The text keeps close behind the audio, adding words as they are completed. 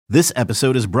This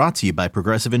episode is brought to you by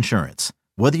Progressive Insurance.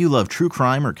 Whether you love true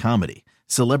crime or comedy,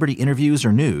 celebrity interviews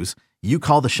or news, you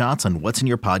call the shots on what's in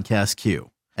your podcast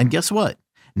queue. And guess what?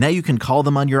 Now you can call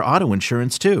them on your auto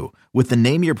insurance too with the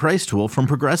Name Your Price tool from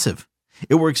Progressive.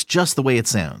 It works just the way it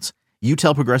sounds. You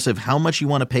tell Progressive how much you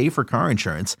want to pay for car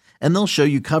insurance, and they'll show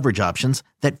you coverage options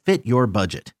that fit your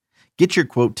budget. Get your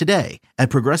quote today at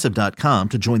Progressive.com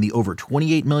to join the over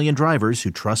 28 million drivers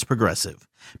who trust Progressive.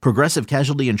 Progressive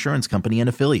Casualty Insurance Company and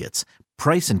Affiliates.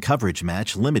 Price and coverage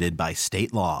match limited by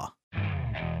state law.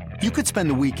 You could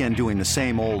spend the weekend doing the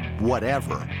same old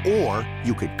whatever, or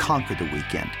you could conquer the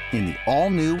weekend in the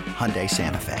all-new Hyundai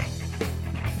Santa Fe.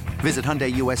 Visit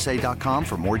HyundaiUSA.com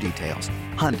for more details.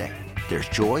 Hyundai, there's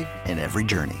joy in every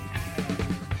journey.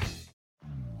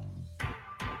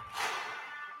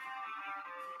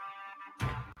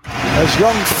 As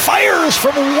Young fires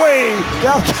from way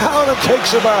downtown and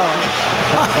takes him out.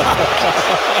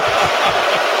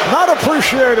 Not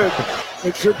appreciated.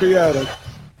 It should be added.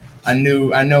 I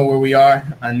know where we are.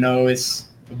 I know it's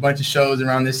a bunch of shows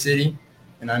around this city,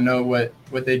 and I know what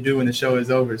they do when the show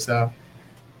is over. So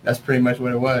that's pretty much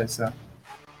what it was. So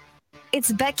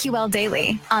it's BetQL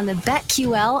Daily on the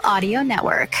BetQL Audio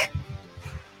Network.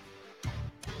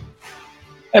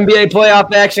 NBA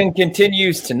playoff action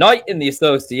continues tonight in the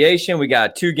association. We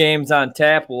got 2 games on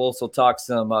tap. We'll also talk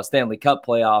some Stanley Cup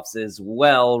playoffs as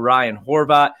well. Ryan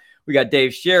Horvat. We got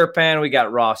Dave Sherapan. We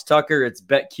got Ross Tucker. It's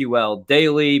BetQL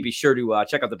Daily. Be sure to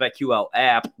check out the BetQL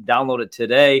app. Download it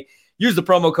today. Use the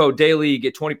promo code DAILY. You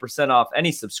get 20% off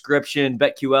any subscription.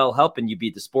 BetQL helping you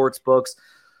beat the sports books.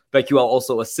 BetQL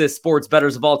also assists sports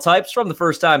bettors of all types, from the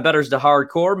first-time bettors to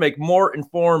hardcore. Make more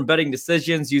informed betting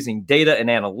decisions using data and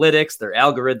analytics. Their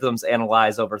algorithms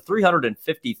analyze over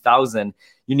 350,000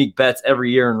 unique bets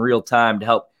every year in real time to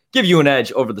help give you an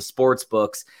edge over the sports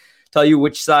books. Tell you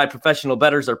which side professional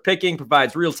bettors are picking,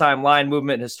 provides real-time line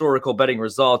movement and historical betting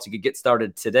results. You can get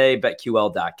started today,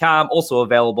 BetQL.com. Also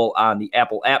available on the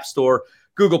Apple App Store,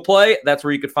 Google Play. That's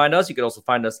where you could find us. You could also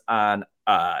find us on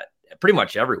pretty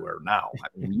much everywhere now. I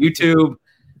mean, YouTube,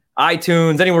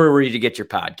 iTunes, anywhere where you get your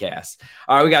podcasts.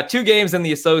 All right, we got 2 games in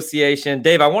the association.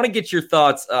 Dave, I want to get your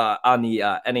thoughts on the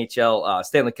NHL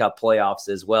Stanley Cup playoffs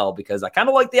as well, because I kind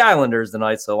of like the Islanders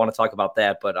tonight, so I want to talk about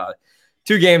that. But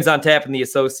 2 games on tap in the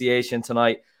association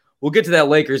tonight. We'll get to that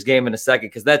Lakers game in a second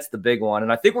because that's the big one.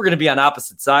 And I think we're going to be on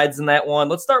opposite sides in that one.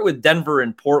 Let's start with Denver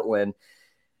and Portland.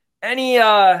 Any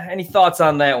thoughts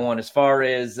on that one as far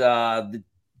as the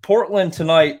Portland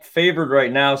tonight favored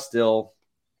right now still?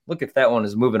 Look if that one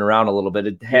is moving around a little bit.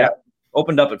 It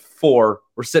opened up at 4.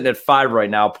 We're sitting at 5 right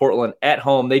now. Portland at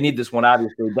home. They need this one,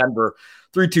 obviously. Denver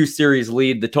 3-2 series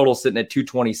lead. The total sitting at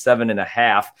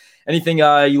 227.5. Anything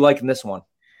you like in this one?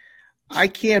 I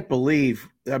can't believe,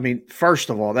 I mean,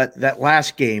 first of all, that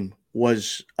last game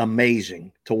was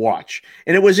amazing to watch.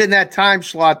 And it was in that time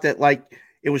slot that, like,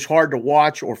 it was hard to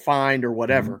watch or find or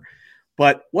whatever. Mm-hmm.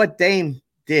 But what Dame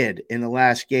did in the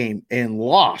last game and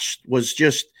lost was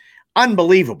just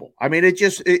unbelievable. I mean,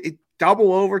 it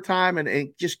double overtime, and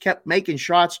it just kept making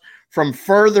shots from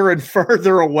further and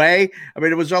further away. I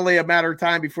mean, it was only a matter of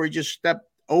time before he just stepped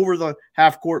over the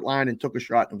half-court line and took a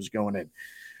shot and was going in.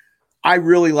 I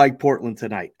really like Portland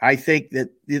tonight. I think that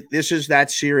this is that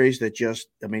series that just,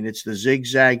 I mean, it's the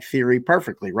zigzag theory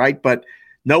perfectly, right? But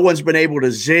no one's been able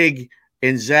to zig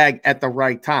and zag at the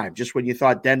right time. Just when you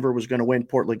thought Denver was going to win,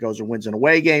 Portland goes and wins an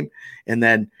away game. And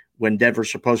then when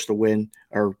Denver's supposed to win,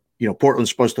 or, Portland's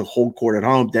supposed to hold court at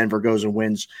home, Denver goes and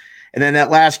wins. And then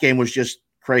that last game was just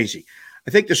crazy.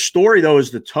 I think the story, though,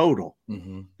 is the total.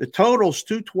 Mm-hmm. The total's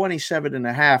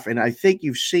 227.5, and I think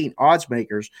you've seen odds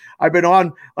makers. I've been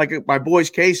on, like, my boys'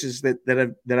 cases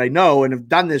that I know and have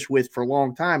done this with for a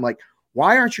long time. Like,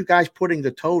 why aren't you guys putting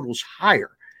the totals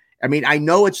higher? I mean, I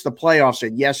know it's the playoffs,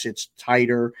 and yes, it's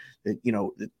tighter.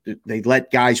 They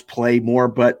let guys play more,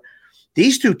 but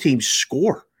these 2 teams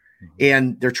score.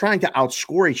 And they're trying to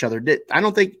outscore each other. I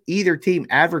don't think either team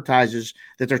advertises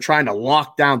that they're trying to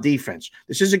lock down defense.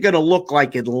 This isn't going to look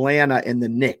like Atlanta and the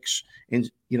Knicks. And,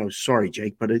 sorry,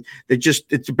 Jake, but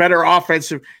it's better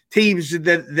offensive teams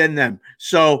than them.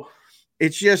 So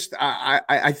it's just,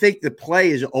 I think the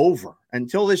play is over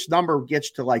until this number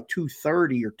gets to like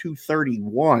 230 or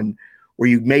 231, where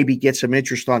you maybe get some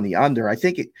interest on the under. I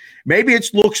think maybe it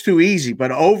looks too easy,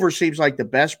 but over seems like the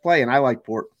best play. And I like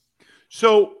Port.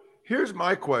 So, here's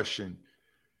my question.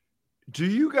 Do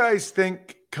you guys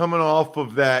think, coming off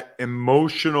of that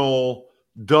emotional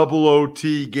double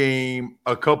OT game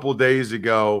a couple days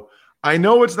ago, I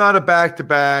know it's not a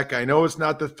back-to-back. I know it's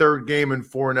not the 3rd game in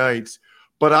 4 nights.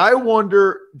 But I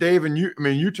wonder, Dave, and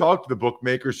you talk to the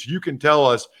bookmakers, so you can tell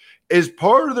us, Is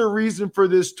part of the reason for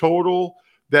this total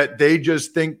that they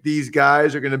just think these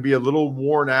guys are going to be a little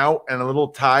worn out and a little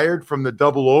tired from the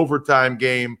double overtime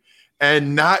game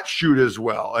and not shoot as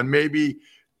well and maybe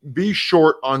be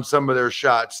short on some of their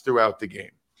shots throughout the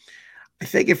game? I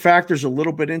think it factors a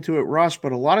little bit into it, Russ,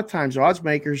 but a lot of times odds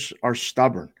makers are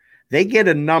stubborn. They get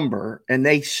a number and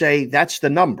they say that's the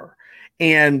number.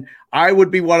 And I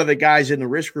would be one of the guys in the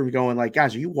risk room going like,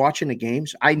 guys, are you watching the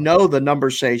games? I know the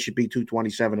numbers say it should be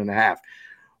 227.5,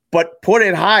 but put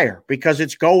it higher because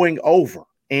it's going over.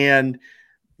 And,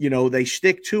 they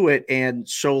stick to it. And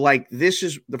so like this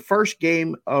is the first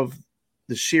game of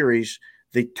the series,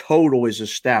 the total is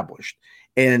established.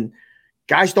 And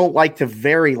guys don't like to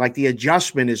vary, like the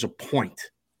adjustment is a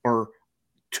point or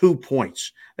 2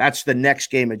 points. That's the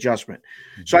next game adjustment.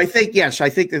 Mm-hmm. So I think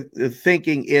that the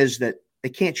thinking is that they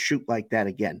can't shoot like that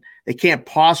again. They can't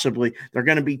possibly. They're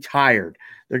going to be tired.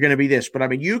 They're going to be this. But, I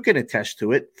mean, you can attest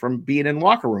to it from being in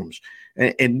locker rooms.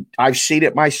 And I've seen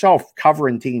it myself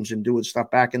covering teams and doing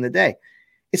stuff back in the day.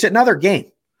 It's another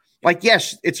game. Like,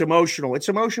 yes, it's emotional. It's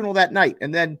emotional that night.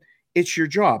 And then it's your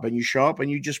job and you show up and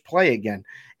you just play again.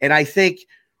 And I think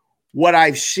what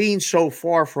I've seen so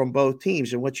far from both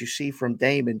teams and what you see from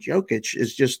Dame and Jokic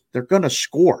is just they're going to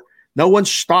score. No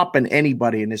one's stopping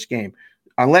anybody in this game.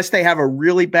 Unless they have a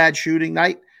really bad shooting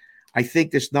night, I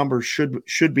think this number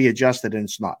should be adjusted, and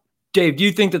it's not. Dave, do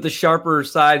you think that the sharper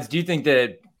sides, do you think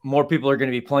that more people are going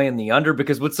to be playing the under?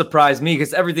 Because what surprised me,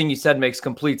 because everything you said makes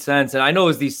complete sense. And I know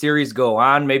as these series go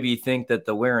on, maybe you think that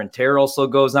the wear and tear also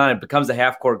goes on. It becomes a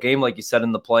half-court game, like you said,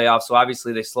 in the playoffs. So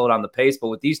obviously they slow down the pace. But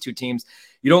with these two teams,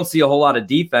 you don't see a whole lot of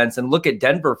defense. And look at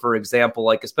Denver, for example,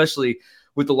 like especially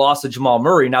with the loss of Jamal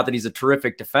Murray, not that he's a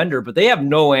terrific defender, but they have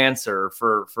no answer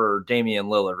for Damian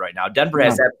Lillard right now. Denver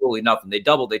has absolutely nothing. They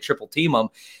double, they triple team him.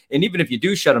 And even if you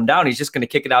do shut him down, he's just going to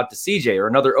kick it out to CJ or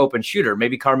another open shooter.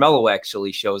 Maybe Carmelo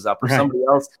actually shows up or somebody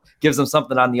else gives them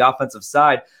something on the offensive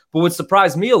side. But what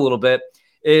surprised me a little bit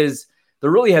is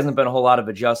there really hasn't been a whole lot of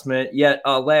adjustment yet.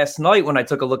 Last night when I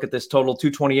took a look at this total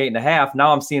 228.5,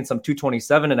 now I'm seeing some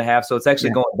 227.5. So it's actually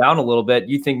going down a little bit.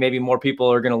 You think maybe more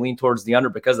people are going to lean towards the under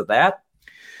because of that?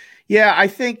 Yeah, I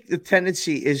think the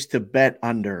tendency is to bet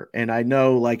under. And I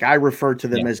know, like, I refer to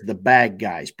them as the bag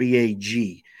guys,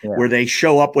 BAG, where they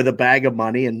show up with a bag of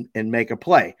money and make a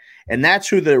play. And that's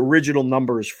who the original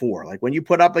number is for. Like when you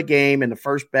put up a game in the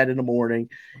first bet in the morning,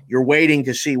 you're waiting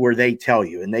to see where they tell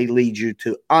you, and they lead you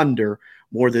to under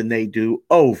more than they do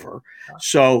over.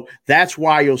 So that's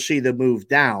why you'll see the move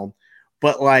down.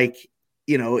 But, like,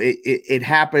 it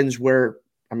happens where,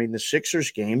 I mean, the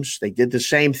Sixers games, they did the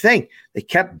same thing. They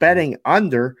kept betting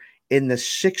under in the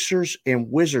Sixers and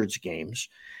Wizards games.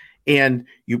 And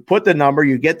you put the number,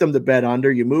 you get them to bet under,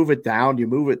 you move it down, you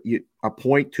move it a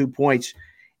point, 2 points,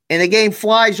 and the game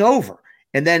flies over.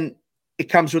 And then it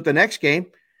comes with the next game.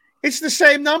 It's the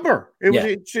same number.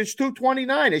 It's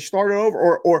 229. They started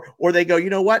over. Or they go, you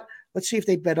know what? Let's see if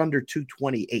they bet under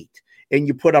 228. And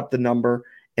you put up the number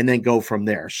and then go from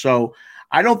there. So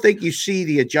I don't think you see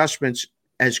the adjustments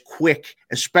as quick,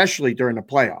 especially during the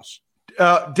playoffs.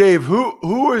 Dave,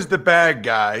 who is the bad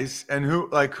guys and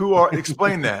who are,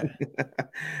 explain that.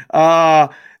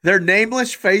 They're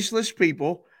nameless, faceless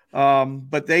people.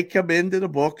 But they come into the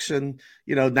books and,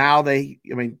 now they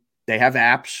have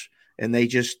apps and they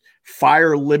just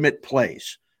fire limit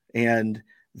plays. And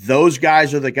those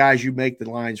guys are the guys you make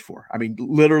the lines for. I mean,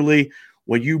 literally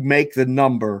when you make the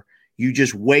number, you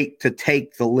just wait to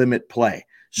take the limit play.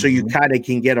 So you kind of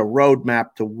can get a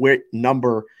roadmap to what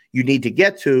number you need to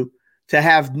get to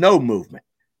have no movement.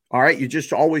 All right. You're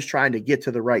just always trying to get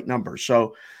to the right number.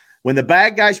 So when the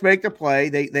bad guys make the play,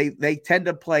 they tend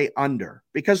to play under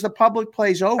because the public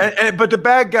plays over. But the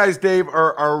bad guys, Dave,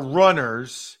 are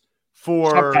runners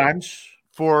sometimes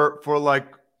for like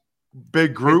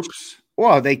big groups.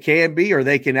 Well, they can be, or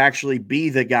they can actually be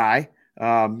the guy.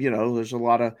 There's a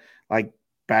lot of like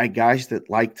bad guys that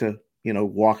like to,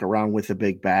 walk around with a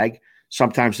big bag.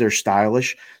 Sometimes they're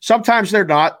stylish. Sometimes they're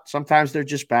not. Sometimes they're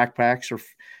just backpacks, or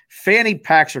fanny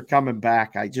packs are coming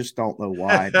back. I just don't know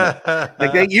why.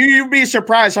 You'd be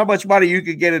surprised how much money you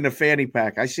could get in a fanny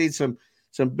pack. I see some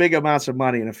big amounts of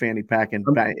money in a fanny pack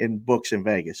in books in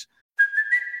Vegas.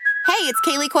 Hey, it's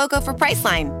Kaylee Cuoco for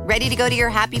Priceline. Ready to go to your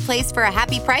happy place for a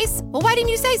happy price? Well, why didn't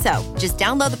you say so? Just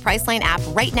download the Priceline app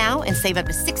right now and save up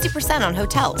to 60% on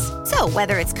hotels. So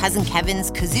whether it's Cousin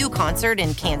Kevin's Kazoo Concert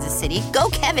in Kansas City, go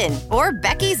Kevin, or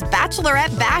Becky's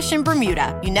Bachelorette Bash in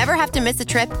Bermuda, you never have to miss a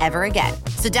trip ever again.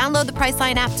 So download the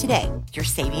Priceline app today. Your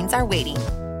savings are waiting.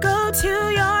 Go to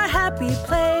your happy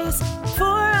place for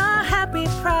a happy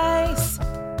price.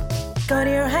 Go to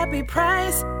your happy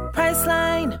price,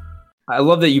 Priceline. I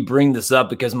love that you bring this up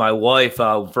because my wife,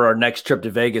 for our next trip to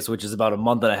Vegas, which is about a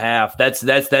month and a half, that's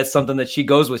something that she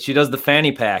goes with. She does the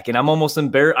fanny pack, and I'm almost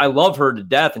embarrassed. I love her to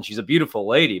death, and she's a beautiful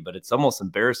lady, but it's almost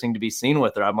embarrassing to be seen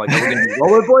with her. I'm like, are we going to be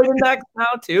rollerblading next now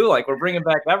too? Like, we're bringing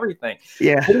back everything.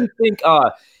 Yeah. What do you think?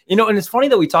 And it's funny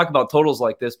that we talk about totals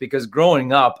like this because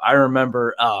growing up, I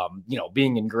remember,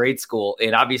 being in grade school,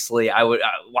 and obviously I would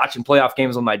watching playoff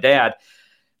games with my dad.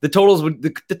 The totals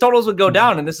would go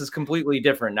down, and this is completely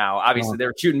different now. Obviously,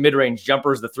 they're shooting mid-range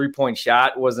jumpers. The 3-point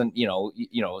shot wasn't,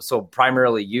 so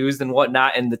primarily used and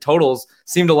whatnot. And the totals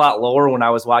seemed a lot lower when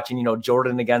I was watching,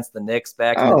 Jordan against the Knicks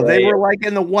back. Oh, they were like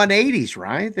in the 180s,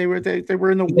 right? They were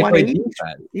in the 180s.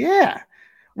 Yeah.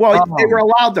 Well, they were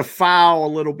allowed to foul a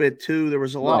little bit too. There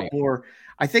was a lot more.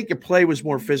 I think the play was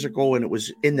more physical, and it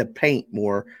was in the paint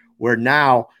more. Where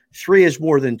now 3 is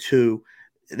more than 2.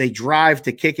 They drive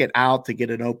to kick it out to get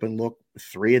an open look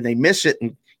 3, and they miss it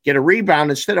and get a rebound.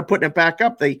 Instead of putting it back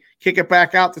up, they kick it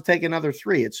back out to take another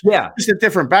 3. It's just a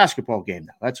different basketball game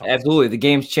now. That's all. Absolutely. The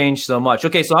game's changed so much.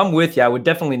 Okay, so I'm with you. I would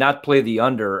definitely not play the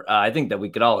under. I think that we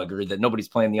could all agree that nobody's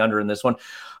playing the under in this one.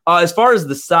 As far as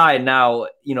the side now,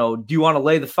 do you want to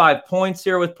lay the 5 points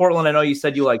here with Portland? I know you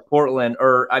said you like Portland,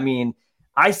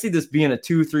 I see this being a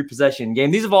 2-3 possession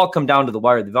game. These have all come down to the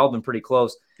wire. They've all been pretty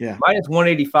close. Yeah. Minus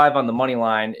 185 on the money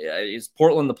line. Is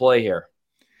Portland the play here?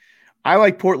 I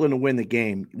like Portland to win the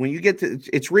game. When you get to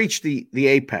it's reached the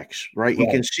apex, right? You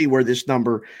can see where this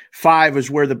number 5 is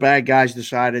where the bad guys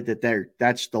decided that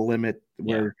that's the limit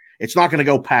where it's not going to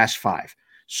go past 5.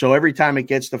 So every time it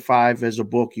gets to 5 as a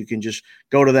book, you can just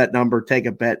go to that number, take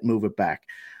a bet, move it back.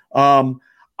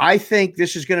 I think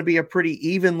this is going to be a pretty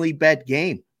evenly bet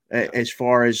game. As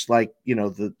far as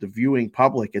the viewing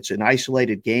public, it's an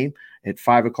isolated game at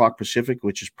 5:00 Pacific,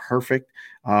 which is perfect.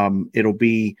 It'll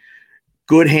be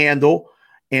good handle.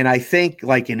 And I think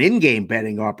like an in-game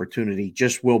betting opportunity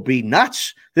just will be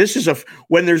nuts. This is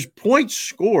when there's points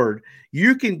scored,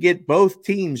 you can get both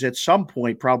teams at some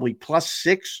point, probably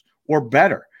 +6 or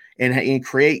better and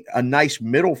create a nice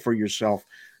middle for yourself.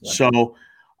 Yeah. So,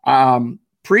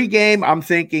 pre-game, I'm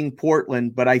thinking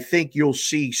Portland, but I think you'll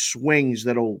see swings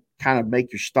that'll kind of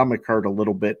make your stomach hurt a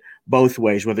little bit both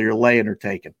ways, whether you're laying or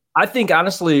taking. I think,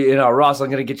 honestly, Ross,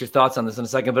 I'm going to get your thoughts on this in a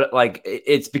second, but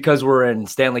it's because we're in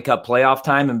Stanley Cup playoff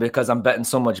time and because I'm betting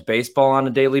so much baseball on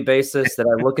a daily basis that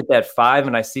I look at that 5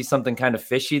 and I see something kind of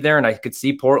fishy there, and I could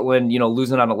see Portland,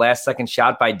 losing on a last-second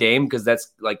shot by Dame because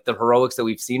that's like the heroics that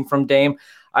we've seen from Dame.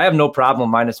 I have no problem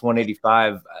minus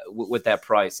 185 with that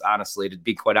price, honestly, to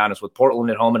be quite honest. With Portland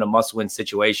at home in a must-win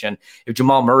situation, if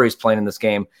Jamal Murray's playing in this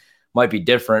game, might be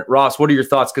different. Ross, what are your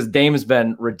thoughts? Because Dame has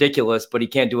been ridiculous, but he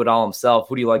can't do it all himself.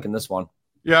 Who do you like in this one?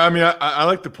 Yeah, I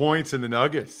like the points and the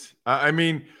Nuggets.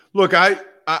 Look, I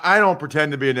don't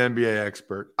pretend to be an NBA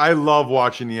expert. I love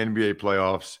watching the NBA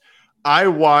playoffs. I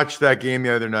watched that game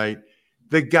the other night.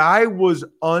 The guy was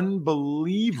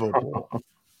unbelievable,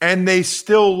 and they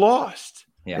still lost.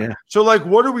 Yeah. So,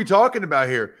 what are we talking about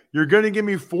here? You're going to give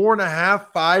me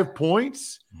 4.5, 5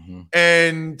 points? Mm-hmm.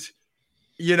 And,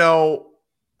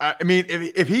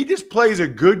 if he just plays a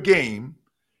good game,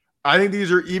 I think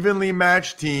these are evenly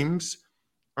matched teams.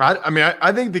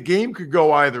 I think the game could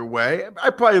go either way. I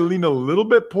probably lean a little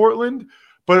bit Portland,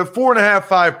 but at 4.5,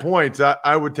 5 points,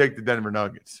 I would take the Denver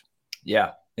Nuggets.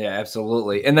 Yeah. Yeah,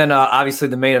 absolutely. And then obviously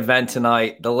the main event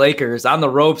tonight, the Lakers on the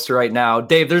ropes right now.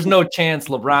 Dave, there's no chance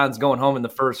LeBron's going home in the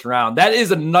first round. That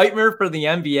is a nightmare for the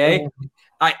NBA.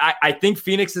 I think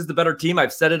Phoenix is the better team.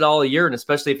 I've said it all year, and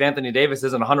especially if Anthony Davis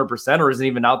isn't 100% or isn't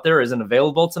even out there, isn't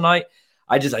available tonight.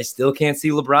 I still can't see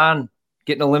LeBron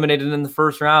getting eliminated in the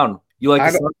first round. You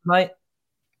like the Suns tonight?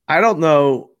 I don't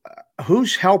know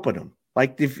who's helping him.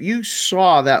 If you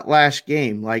saw that last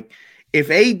game, if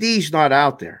AD's not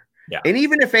out there, and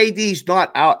even if AD's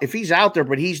not out, if he's out there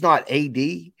but he's not AD,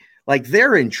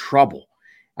 they're in trouble.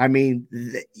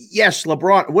 Yes,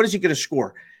 LeBron, what is he going to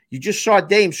score? You just saw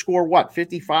Dame score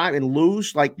 55 and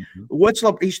lose?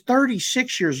 He's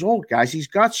 36 years old, guys. He's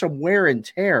got some wear and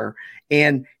tear,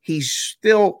 and he's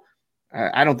still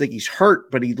I don't think he's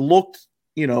hurt, but he looked,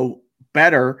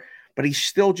 better, but he's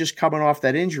still just coming off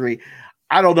that injury.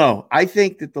 I don't know. I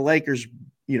think that the Lakers,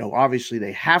 obviously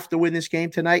they have to win this game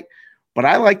tonight. But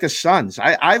I like the Suns.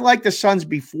 I like the Suns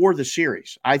before the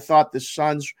series. I thought the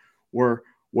Suns were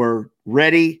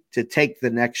ready to take the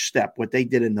next step. What they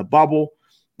did in the bubble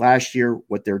last year,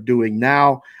 what they're doing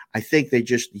now. I think they're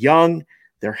just young.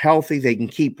 They're healthy. They can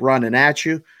keep running at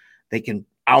you. They can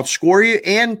outscore you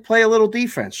and play a little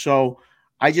defense. So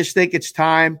I just think it's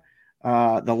time.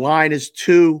 The line is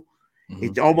 2. Mm-hmm.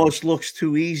 It almost looks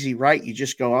too easy, right? You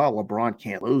just go, oh, LeBron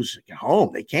can't lose at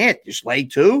home. They can't. Just lay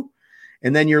 2.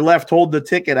 And then you're left holding the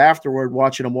ticket afterward,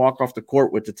 watching him walk off the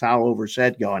court with the towel over his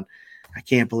head going, I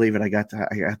can't believe it. I got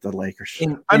the Lakers.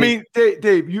 I mean,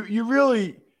 Dave, you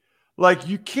really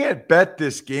you can't bet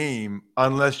this game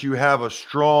unless you have a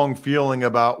strong feeling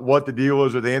about what the deal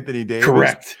is with Anthony Davis.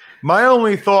 Correct. My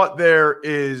only thought there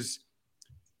is,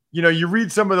 you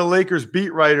read some of the Lakers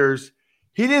beat writers.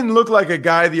 He didn't look like a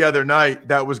guy the other night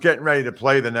that was getting ready to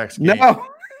play the next game. No,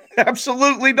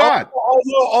 absolutely not.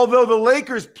 Although the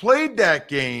Lakers played that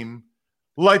game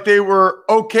like they were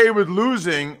okay with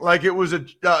losing, like it was a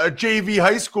JV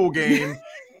high school game,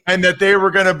 and that they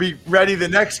were going to be ready the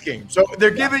next game. So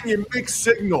they're giving you mixed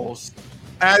signals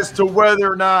as to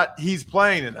whether or not he's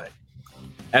playing tonight.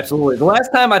 Absolutely. The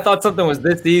last time I thought something was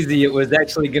this easy, it was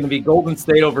actually going to be Golden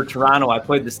State over Toronto. I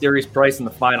played the Darius Price in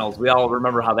the finals. We all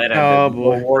remember how that ended. Oh,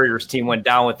 boy. The Warriors team went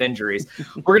down with injuries.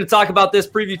 We're going to talk about this,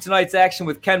 preview tonight's action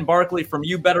with Ken Barkley from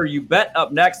You Better You Bet.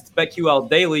 Up next, it's BetQL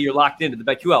Daily. You're locked into the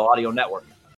BetQL Audio Network.